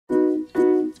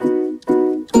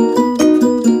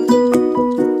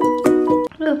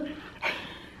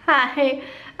Hi,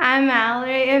 I'm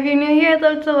Mallory. If you're new here, I'd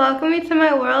love to welcome you to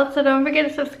my world, so don't forget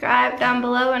to subscribe down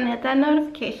below and hit that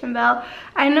notification bell.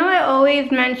 I know I always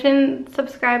mention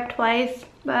subscribe twice,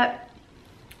 but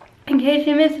in case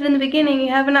you missed it in the beginning, you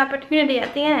have an opportunity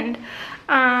at the end.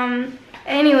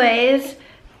 Anyways,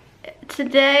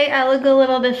 today I look a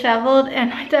little disheveled,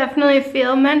 and I definitely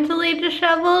feel mentally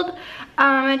disheveled.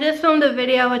 I just filmed a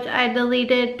video which I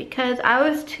deleted because I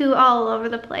was too all over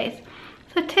the place.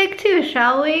 So take two,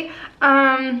 shall we?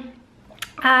 I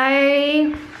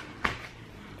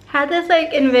had this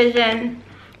like envision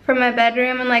for my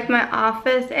bedroom and like my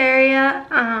office area.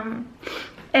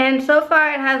 And so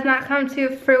far it has not come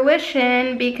to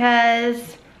fruition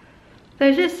because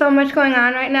there's just so much going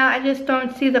on right now. I just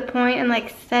don't see the point in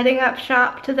like setting up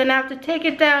shop to then have to take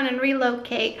it down and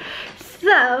relocate.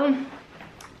 So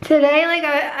today, like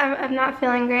I'm not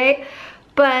feeling great,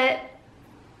 but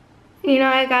you know,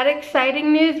 I got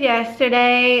exciting news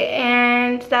yesterday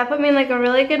and that put me in like a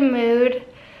really good mood.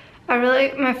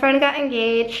 My friend got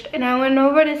engaged and I went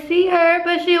over to see her,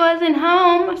 but she wasn't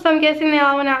home. So I'm guessing they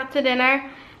all went out to dinner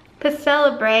to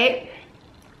celebrate,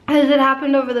 as it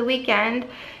happened over the weekend.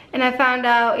 And I found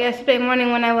out yesterday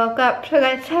morning when I woke up, so I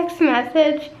got a text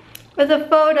message with a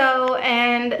photo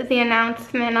and the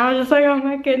announcement. I was just like, oh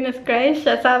my goodness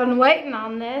gracious, I've been waiting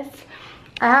on this.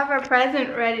 I have her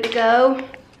present ready to go.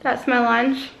 That's my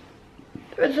lunch,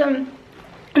 which I'm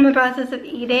in the process of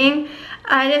eating.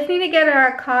 I just need to get her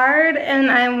a card,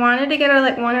 and I wanted to get her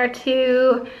like 1 or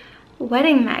 2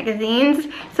 wedding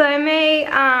magazines. So I may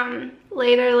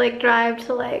later like drive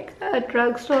to like a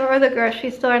drugstore or the grocery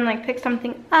store and like pick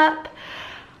something up.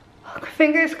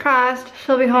 Fingers crossed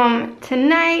she'll be home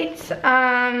tonight.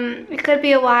 It could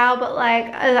be a while, but like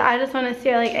I just want to see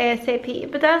her like ASAP.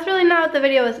 But that's really not what the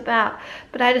video was about,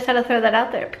 but I just had to throw that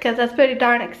out there because that's pretty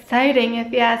darn exciting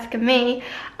if you ask me.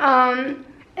 And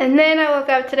then I woke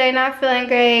up today not feeling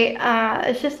great.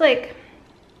 It's just like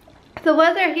the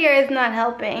weather here is not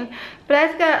helping, but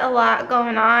I've got a lot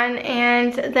going on.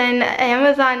 And then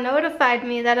Amazon notified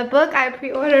me that a book I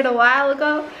pre-ordered a while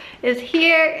ago is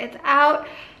here. It's out.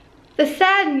 The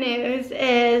sad news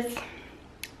is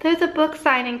there's a book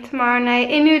signing tomorrow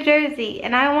night in New Jersey,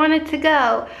 and I wanted to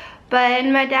go, but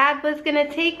my dad was gonna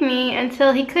take me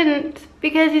until he couldn't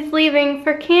because he's leaving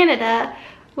for Canada,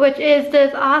 which is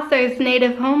this author's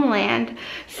native homeland.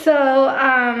 So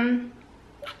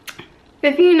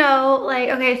if you know, like,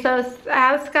 okay, so I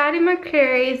have Scotty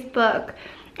McCreery's book,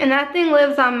 and that thing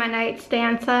lives on my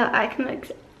nightstand, so I can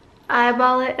like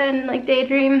eyeball it and like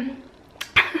daydream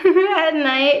at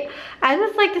night. I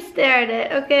just like to stare at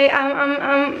it, okay?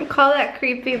 I'm call that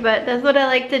creepy, but that's what I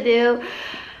like to do.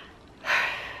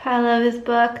 I love this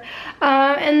book.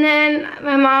 And then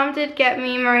my mom did get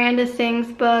me Miranda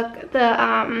Singh's book,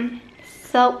 the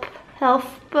self-help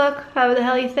book, however the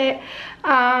hell you say it.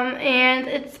 And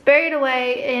it's buried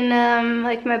away in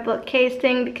like my bookcase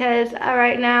thing because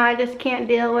right now I just can't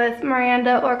deal with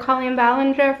Miranda or Colleen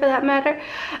Ballinger for that matter.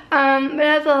 But it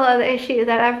has a whole other issue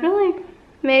that I've really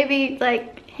maybe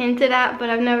like hinted at, but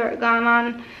I've never gone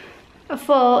on a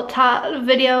full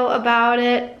video about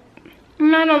it.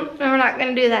 And we're not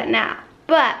gonna do that now.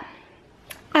 But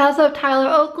I also have Tyler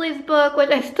Oakley's book,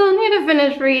 which I still need to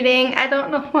finish reading. I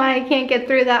don't know why I can't get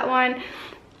through that one.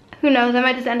 Who knows, I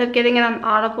might just end up getting it on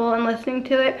Audible and listening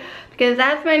to it, because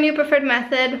that's my new preferred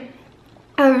method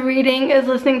of reading, is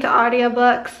listening to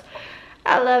audiobooks.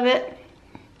 I love it.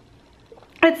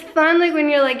 It's fun like when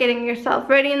you're like getting yourself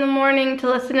ready in the morning to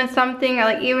listen to something, or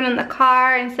like even in the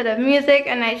car instead of music,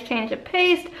 a nice change of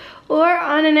pace, or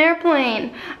on an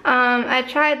airplane. I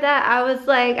tried that. I was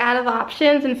like out of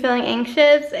options and feeling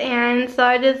anxious, and so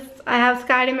I have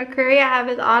Scotty McCreery. I have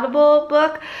his Audible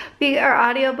book, or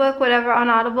audio book, whatever, on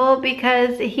Audible,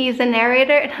 because he's a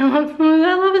narrator, and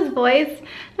I love his voice.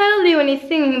 Not only when he's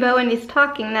singing, but when he's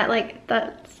talking,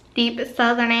 that deep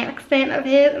southern accent of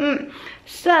his.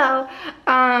 So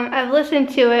I've listened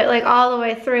to it like all the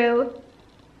way through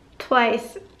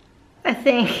twice, I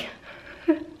think.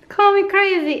 Call me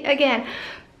crazy again.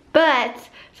 But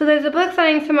so there's a book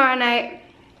signing tomorrow night,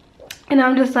 and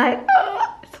I'm just like,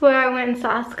 oh, it's where I went and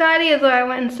saw Scotty, is where I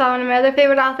went and saw one of my other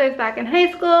favorite authors back in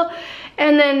high school.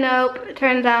 And then nope, it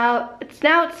turns out it's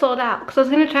sold out. Because I was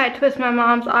gonna try to twist my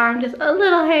mom's arm just a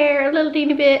little hair, a little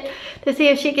teeny bit, to see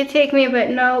if she could take me,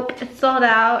 but nope, it's sold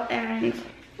out. And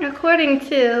according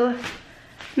to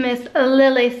Miss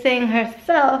Lily Singh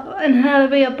herself on How to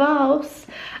Be a Boss,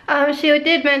 she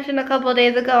did mention a couple of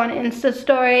days ago on Insta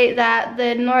story that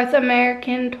the North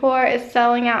American tour is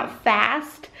selling out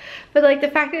fast. But like the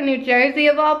fact that New Jersey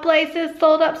of all places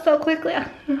sold up so quickly,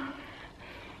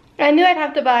 I knew I'd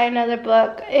have to buy another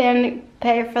book and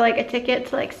pay for like a ticket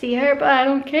to like see her, but I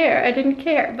don't care. I didn't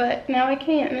care, but now I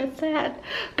can't, and it's sad.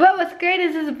 But what's great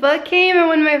is this book came, and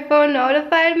when my phone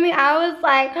notified me, I was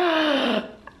like,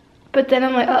 but then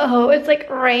I'm like, uh-oh, it's like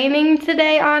raining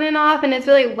today on and off, and it's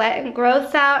really wet and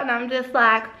gross out, and I'm just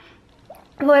like,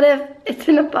 what if it's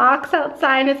in a box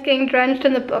outside and it's getting drenched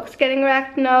and the book's getting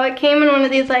wrecked? No, it came in one of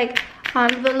these like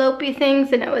envelope-y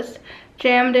things, and it was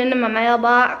jammed into my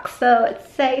mailbox, so it's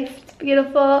safe, it's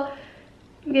beautiful.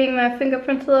 I'm getting my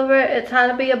fingerprints all over it. It's How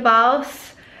to Be a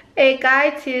Boss, a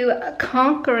guide to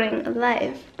conquering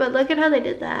life. But look at how they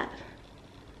did that.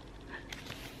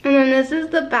 And then this is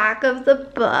the back of the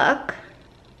book.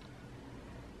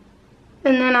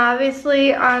 And then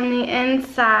obviously on the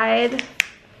inside,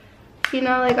 you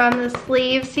know, like on the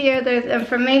sleeves here, there's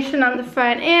information on the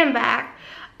front and back,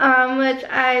 which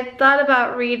I thought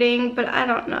about reading, but I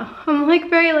don't know. I'm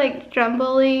like very like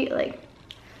jumbly, like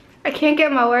I can't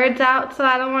get my words out, so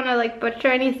I don't want to like butcher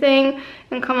anything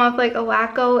and come off like a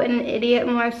wacko and an idiot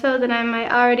more so than I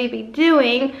might already be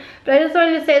doing. But I just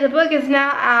wanted to say the book is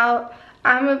now out.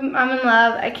 I'm in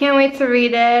love. I can't wait to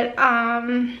read it.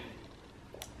 Yeah,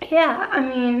 I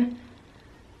mean,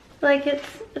 like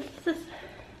it's just,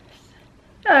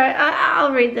 all right,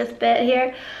 I'll read this bit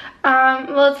here.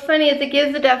 Well, it's funny is it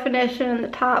gives the definition, and the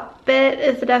top bit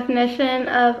is the definition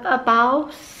of a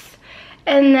boss.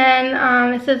 And then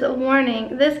it says, a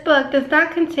warning, this book does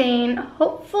not contain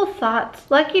hopeful thoughts,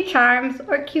 lucky charms,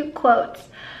 or cute quotes.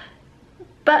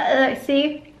 But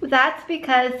see, that's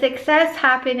because success,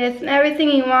 happiness, and everything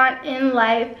you want in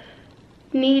life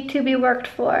need to be worked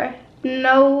for.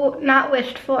 No, not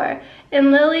wished for.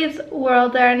 In Lily's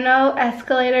world, there are no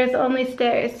escalators, only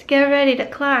stairs. Get ready to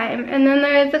climb. And then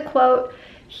there is a quote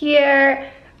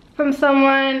here from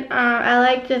someone. I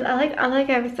like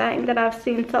everything that I've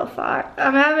seen so far.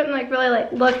 I haven't like really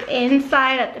like looked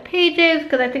inside at the pages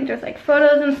because I think there's like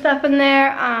photos and stuff in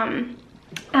there. I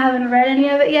haven't read any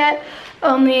of it yet.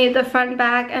 Only the front,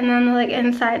 back, and then the like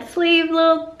inside sleeve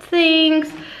little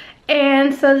things.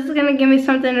 And so this is gonna give me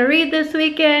something to read this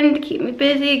weekend, to keep me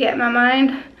busy, get my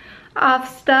mind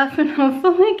off stuff, and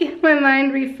hopefully get my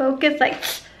mind refocused. Like,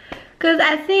 cause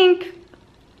I think,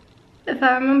 if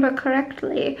I remember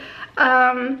correctly,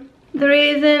 the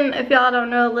reason, if y'all don't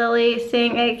know Lily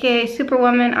Singh, aka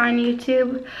Superwoman on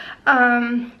YouTube,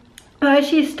 why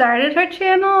she started her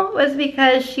channel was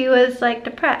because she was like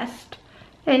depressed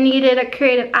and needed a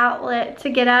creative outlet to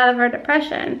get out of her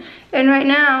depression. And right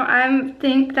now, I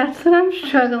think that's what I'm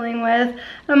struggling with,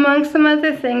 among some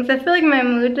other things. I feel like my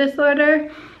mood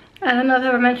disorder, I don't know if I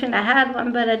ever mentioned I had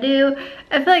one, but I do.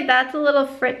 I feel like that's a little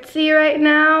fritzy right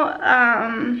now.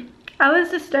 I was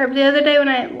disturbed the other day when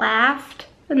I laughed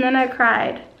and then I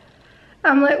cried.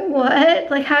 I'm like,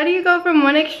 what? Like, how do you go from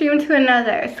one extreme to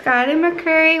another? Scotty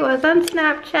McCurry was on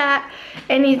Snapchat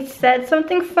and he said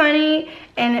something funny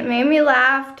and it made me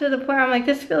laugh to the point where I'm like,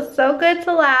 this feels so good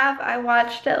to laugh. I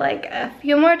watched it like a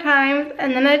few more times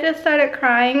and then I just started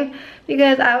crying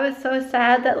because I was so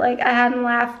sad that like I hadn't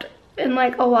laughed in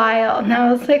like a while. And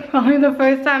that was like probably the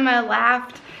first time I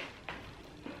laughed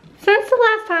since the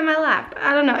last time I laughed.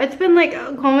 I don't know. It's been like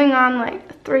going on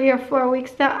like 3 or 4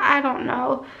 weeks now. I don't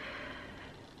know.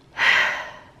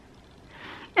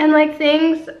 And like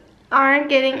things aren't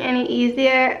getting any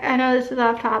easier. I know this is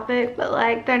off topic, but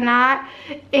like they're not.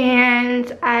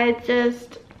 And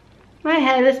my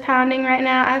head is pounding right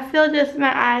now. I feel just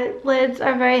my eyelids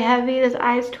are very heavy. This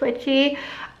eye's twitchy.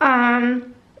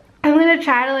 I'm gonna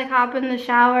try to like hop in the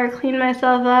shower, clean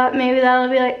myself up. Maybe that'll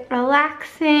be like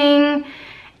relaxing.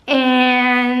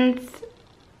 And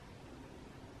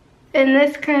in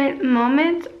this current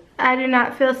moment, I do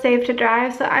not feel safe to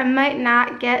drive, so I might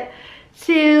not get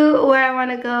to where I want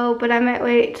to go, but I might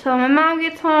wait till my mom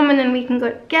gets home and then we can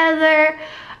go together.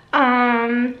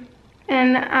 And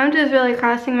I'm just really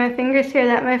crossing my fingers here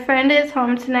that my friend is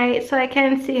home tonight so I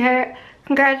can see her,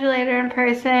 congratulate her in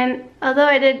person. Although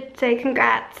I did say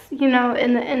congrats, you know,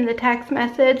 in the text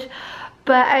message,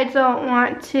 but I don't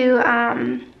want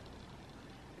to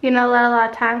you know, let a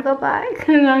lot of time go by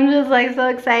because I'm just like so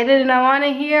excited and I want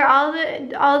to hear all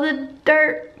the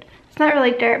dirt. It's not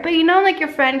really dirt, but you know, like your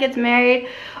friend gets married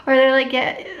or they're like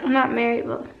not married,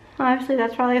 well obviously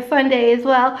that's probably a fun day as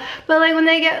well, but like when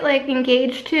they get like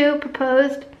engaged to,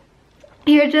 proposed,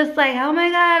 you're just like, oh my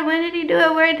god, when did he do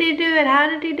it, where did he do it, how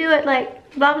did he do it,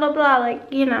 like blah blah blah,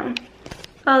 like, you know,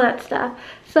 all that stuff.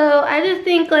 So I just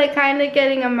think like kind of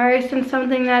getting immersed in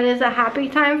something that is a happy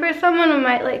time for someone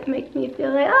might like make me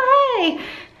feel like, oh hey,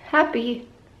 happy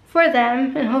for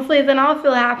them, and hopefully then I'll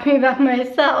feel happy about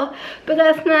myself. But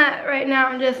that's not right now.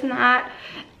 I'm just not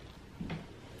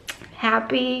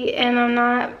happy and I'm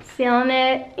not feeling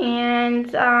it,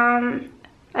 and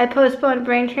I postponed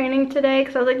brain training today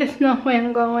because I was like, there's no way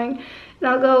I'm going, and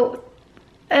I'll go,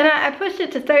 and I pushed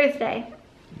it to Thursday,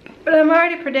 but I'm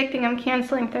already predicting I'm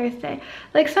canceling Thursday.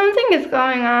 Like, something is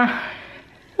going on,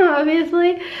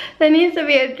 obviously, that needs to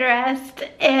be addressed,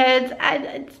 and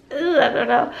I don't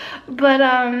know, but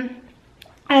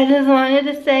I just wanted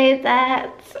to say that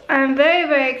I'm very,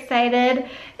 very excited,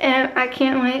 and I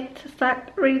can't wait to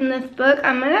start reading this book.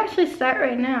 I might actually start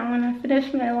right now when I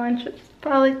finish my lunch, which is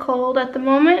probably cold at the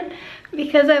moment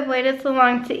because I've waited so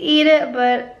long to eat it,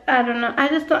 but I don't know. I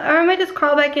just don't, or I might just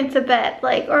crawl back into bed,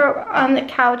 like, or on the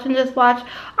couch and just watch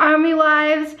Army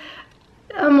Wives.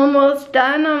 I'm almost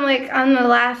done. I'm like on the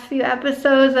last few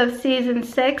episodes of season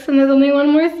 6, and there's only one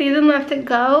more season left to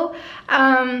go.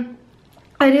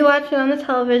 I do watch it on the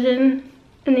television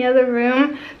in the other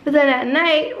room, but then at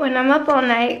night, when I'm up all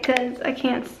night because I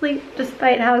can't sleep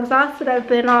despite how exhausted I've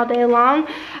been all day long,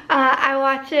 I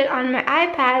watch it on my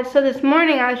iPad. So this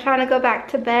morning I was trying to go back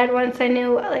to bed once I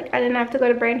knew, like, I didn't have to go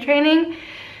to brain training,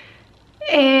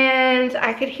 and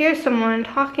I could hear someone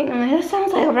talking. I'm like, this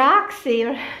sounds like Roxy.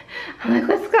 I'm like,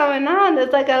 what's going on?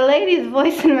 There's like a lady's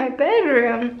voice in my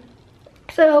bedroom.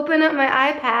 So I open up my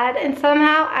iPad, and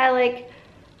somehow I like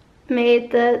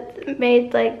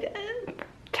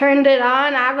turned it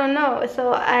on. I don't know.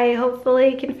 So I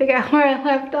hopefully can figure out where I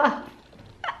left off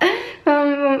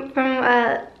from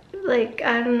like,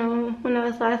 I don't know, when I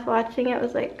was last watching it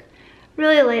was like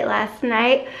really late last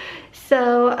night.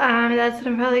 So that's what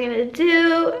I'm probably gonna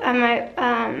do. I might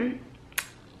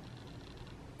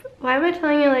why am I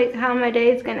telling you like how my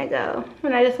day is gonna go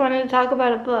when I just wanted to talk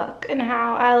about a book and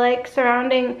how I like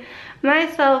surrounding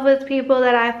myself with people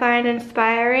that I find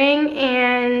inspiring,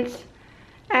 and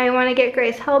I want to get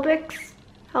Grace Helbig,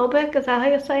 is that how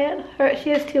you say it?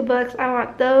 She has 2 books. I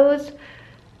want those.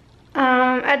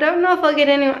 I don't know if I'll get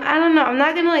any, I don't know. I'm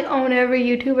not gonna like own every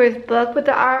YouTuber's book, but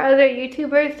there are other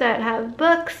YouTubers that have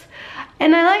books,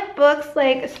 and I like books,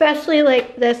 like especially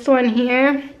like this one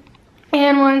here,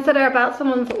 and ones that are about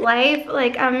someone's life.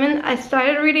 Like I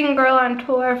started reading Girl on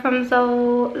Tour from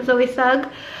Zoe Sugg,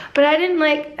 but I didn't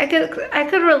like, I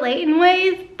could relate in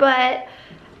ways, but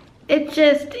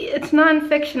it's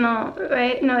non-fictional,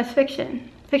 right? No, it's fiction.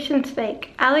 Fiction's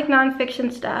fake. I like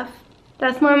non-fiction stuff.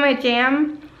 That's more my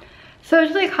jam. So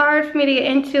it's like hard for me to get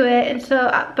into it, and so,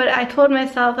 but I told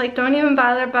myself, like, don't even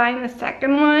bother buying the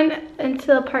second one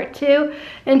until part 2,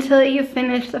 until you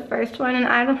finish the first one, and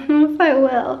I don't know if I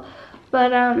will.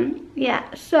 But yeah,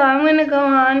 so I'm gonna go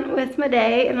on with my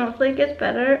day, and hopefully it gets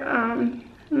better.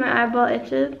 My eyeball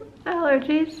itches,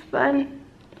 allergies, fun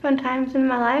times in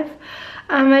my life.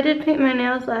 I did paint my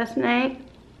nails last night,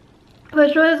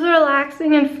 which was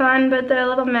relaxing and fun, but they're a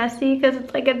little messy because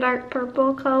it's like a dark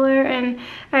purple color, and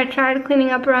I tried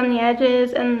cleaning up around the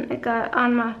edges and it got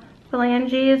on my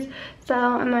phalanges, so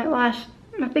I might wash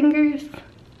my fingers,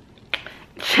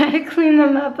 try to clean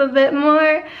them up a bit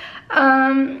more.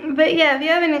 But yeah, if you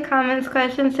have any comments,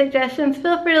 questions, suggestions,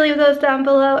 feel free to leave those down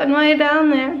below. And while you're down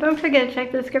there, don't forget to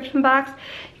check the description box.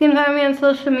 You can find me on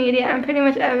social media. I'm pretty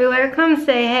much everywhere. Come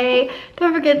say hey.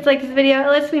 Don't forget to like this video. It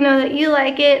lets me know that you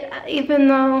like it, even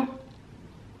though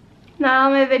not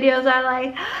all my videos are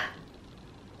like,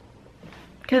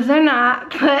 because they're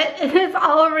not, but it's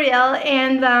all real.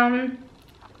 And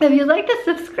if you'd like to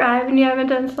subscribe and you haven't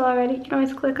done so already, you can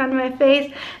always click on my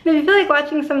face. And if you feel like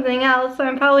watching something else, so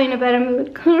I'm probably in a better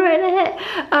mood, go right ahead.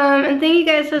 And thank you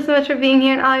guys so much for being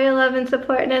here and all your love and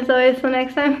support. And as always, till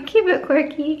next time, keep it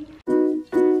quirky.